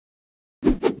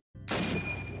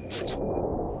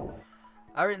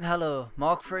Alright, hello,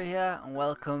 Mark3 here, and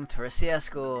welcome to a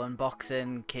CSGO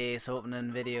unboxing case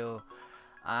opening video.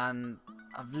 And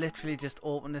I've literally just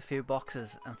opened a few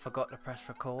boxes and forgot to press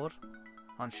record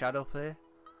on Shadowplay.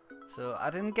 So I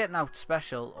didn't get an out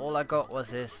special, all I got was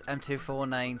this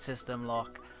M249 system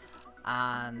lock,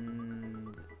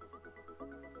 and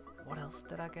what else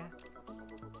did I get?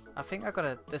 I think I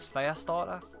got this fire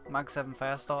starter, Mag 7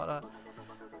 fire starter.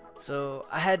 So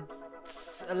I had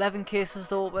 11 cases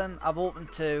to open. I've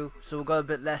opened 2, so we've got a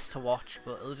bit less to watch,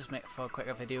 but it'll just make for a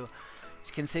quicker video. As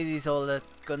you can see, these are all the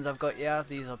guns I've got here.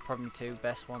 These are probably 2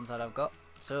 best ones that I've got.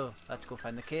 So let's go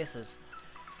find the cases.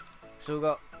 So we've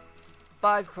got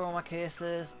 5 Chroma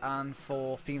cases and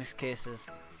 4 Phoenix cases.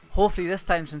 Hopefully this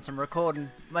time, since I'm recording,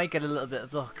 might get a little bit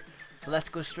of luck. So let's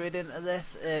go straight into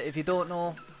this. If you don't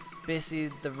know,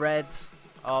 basically the reds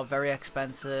are very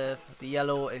expensive, the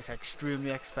yellow is extremely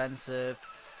expensive,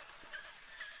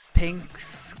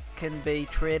 pinks can be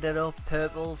traded up,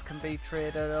 purples can be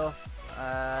traded up,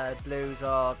 blues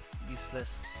are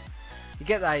useless. You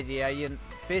get the idea.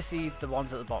 Basically the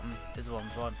ones at the bottom is the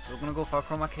ones we want. So we're going to go for a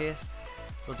Chroma case.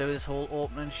 We'll do this whole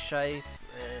opening shite.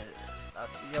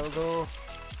 Here we go.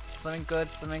 Something good,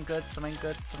 something good, something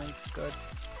good, something good,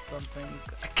 something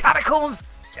good. Catacombs!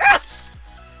 Yes!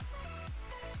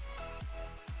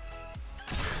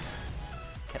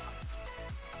 Get off.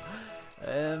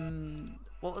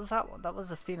 What was that one? That was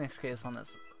the Phoenix case one.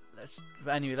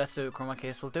 Anyway, let's do a Chroma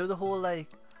case. We'll do the whole, like,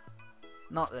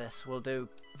 not this. We'll do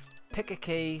pick a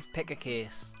key, pick a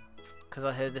case, because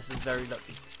I heard this is very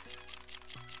lucky.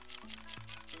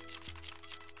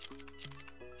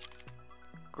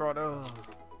 Grotto.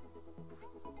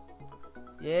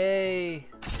 Yay!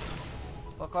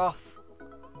 Fuck off.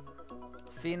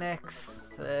 Phoenix.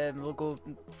 We'll go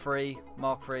free.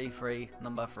 Mark 3, free.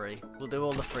 Number 3. We'll do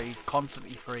all the frees.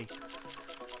 Constantly free.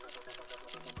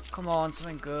 Come on,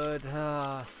 something good.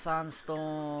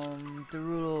 Sandstorm.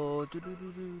 Derulo.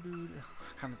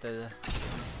 I can't do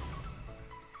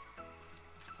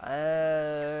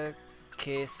that.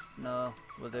 Case. No.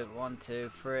 We'll do 1, 2,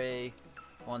 3.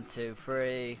 1, 2,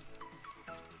 3.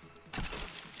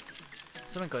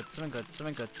 Something good, something good,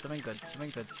 something good, something good, something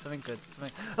good, something good,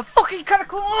 something. A fucking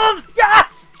catacombs!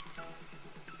 Yes!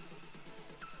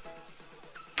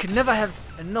 Can never have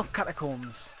enough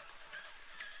catacombs.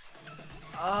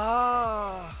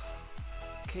 Ah,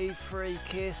 key free,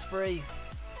 case free.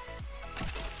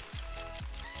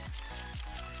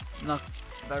 Not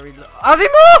very low.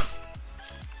 Azimuth!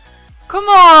 Come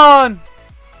on!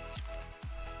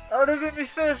 That would have been my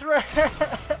first rare.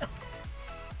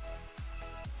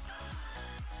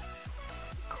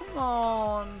 Come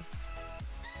on.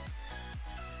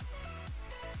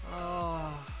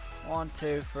 Oh, 1,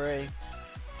 2, 3.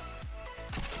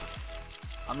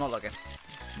 I'm not looking.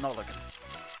 Not looking.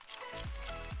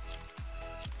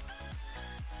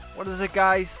 What is it,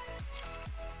 guys?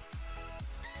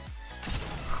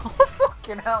 Oh,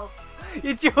 fucking hell.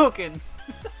 You're joking.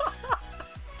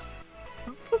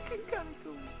 Fucking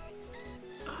catacombs.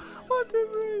 1, 2,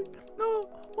 3. No.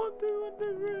 1, 2, 1,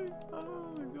 2, 3.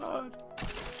 Oh my god.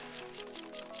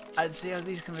 I'd see how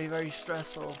these can be very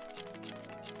stressful.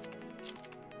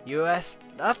 US.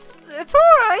 It's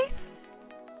alright.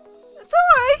 It's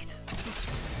alright.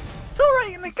 It's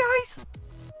alright in the guys.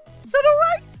 Is that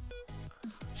alright?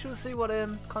 Should we see what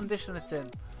condition it's in?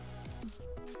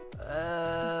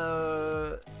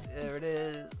 There it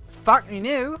is. It's factory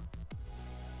new.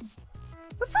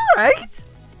 It's alright.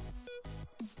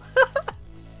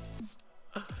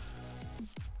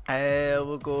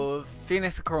 We'll go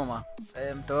Phoenix or Chroma.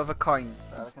 Do I have a coin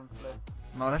that I can flip?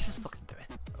 No, let's just fucking do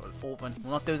it. We'll open.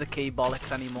 We'll not do the key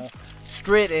bollocks anymore.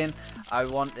 Straight in. I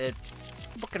wanted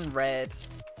fucking red.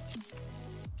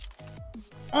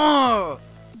 Oh!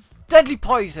 Deadly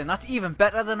poison. That's even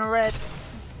better than a red.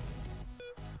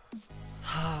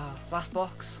 Last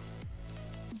box.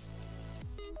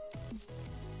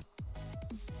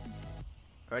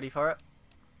 Ready for it?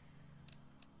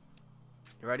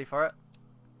 You ready for it?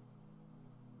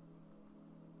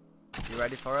 You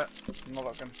ready for it? I'm not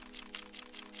looking.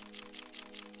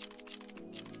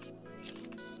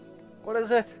 What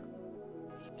is it?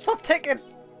 Stop ticking!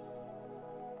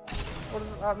 What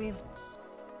does that mean?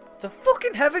 It's a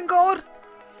fucking heaven god!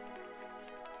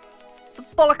 The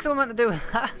bollocks am I meant to do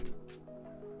with that?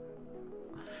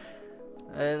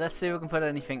 Let's see if we can put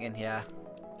anything in here.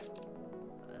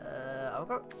 I've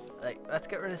got, like, let's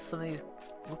get rid of some of these.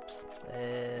 Whoops.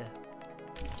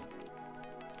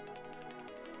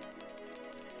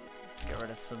 Get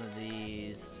rid of some of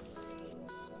these.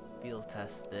 Field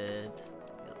tested.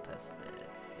 Field tested.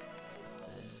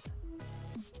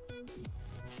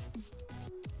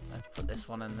 Let's put this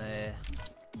one in there.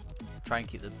 Try and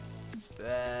keep the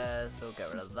so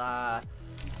get rid of that.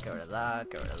 Get rid of that.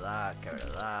 Get rid of that. Get rid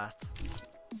of that.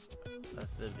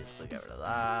 Let's obviously get rid of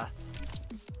that.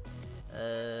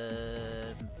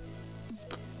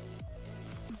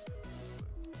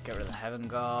 Get rid of the Heaven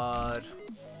Guard.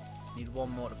 Need one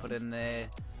more to put in there.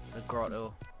 The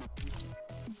Grotto.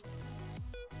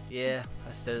 Yeah,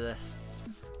 let's do this.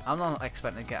 I'm not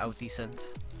expecting to get out decent,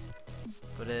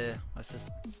 but let's just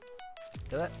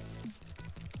do it.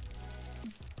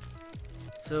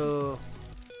 So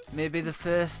maybe the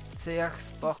first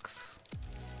CX box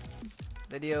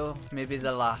video, maybe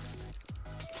the last.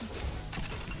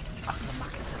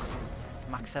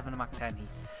 Mac 7 and Mac 10 heat.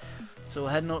 So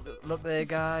heading up, look there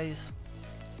guys.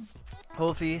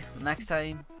 Hopefully next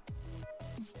time.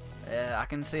 I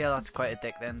can see how that's quite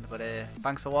addicting, but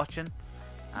thanks for watching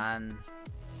and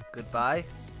goodbye.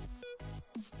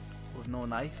 With no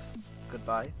knife,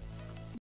 goodbye.